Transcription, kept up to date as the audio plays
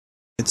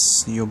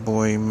It's your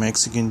boy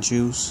Mexican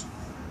Juice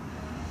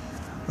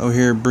out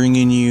here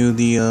bringing you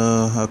the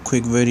a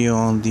quick video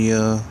on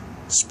the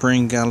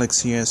Spring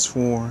Galaxy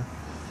S4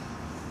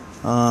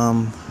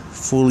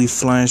 fully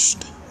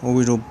flashed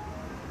orbital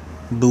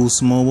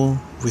boost mobile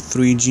with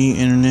 3G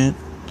internet.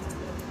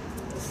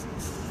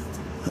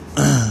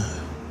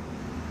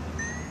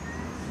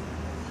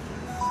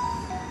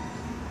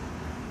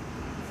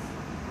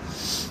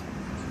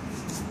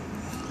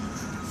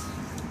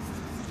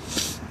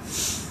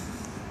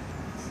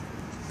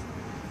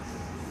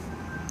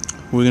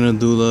 We're gonna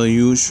do the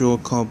usual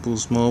call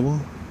boost mobile.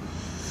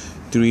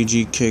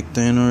 3G kicked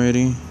in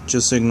already.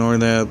 Just ignore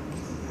that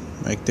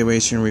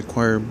activation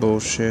required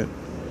bullshit.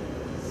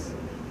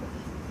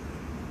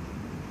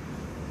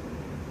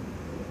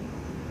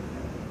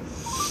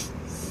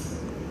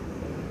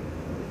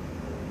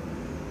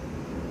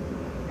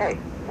 Hey,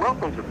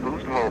 welcome to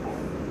Boost Mobile.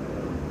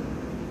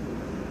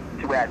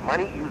 To add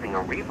money using a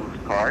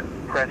Reboost card,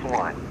 press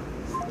 1.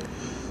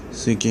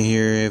 So you can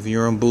hear, if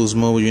you're on Boost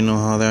Mobile, you know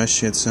how that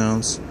shit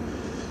sounds.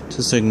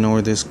 Just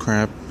ignore this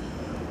crap.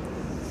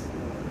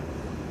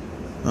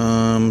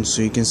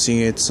 So you can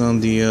see it's on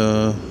the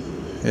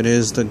it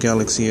is the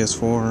Galaxy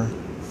S4.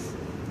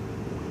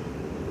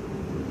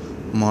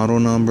 Model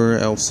number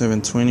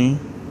L720.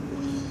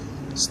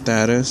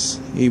 Status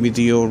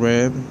EBDO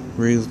Rev,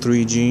 real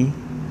 3G.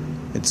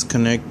 It's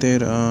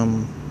connected.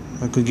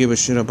 I could give a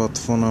shit about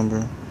the phone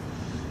number.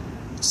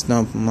 It's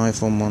not my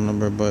phone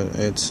number, but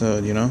it's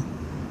you know.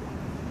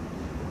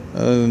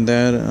 Other than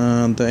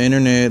that, the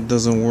internet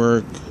doesn't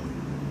work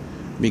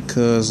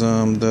because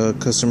the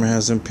customer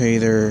hasn't paid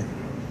their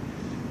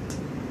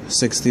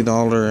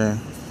 $60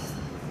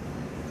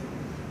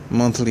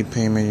 monthly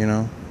payment, you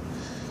know.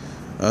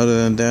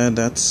 Other than that,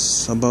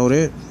 that's about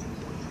it.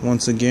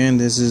 Once again,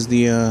 this is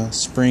the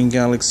Spring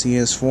Galaxy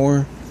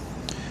S4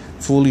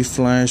 fully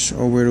flash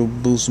orbital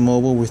boost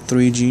mobile with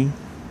 3G.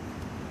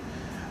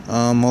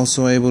 I'm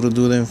also able to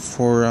do them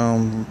for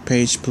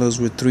Page Plus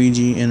with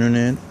 3G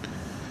internet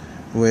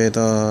with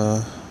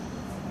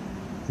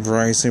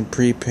Verizon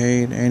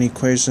prepaid. Any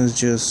questions,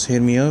 just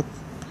hit me up,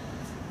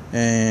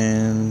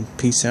 and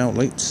peace out,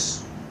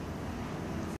 lates.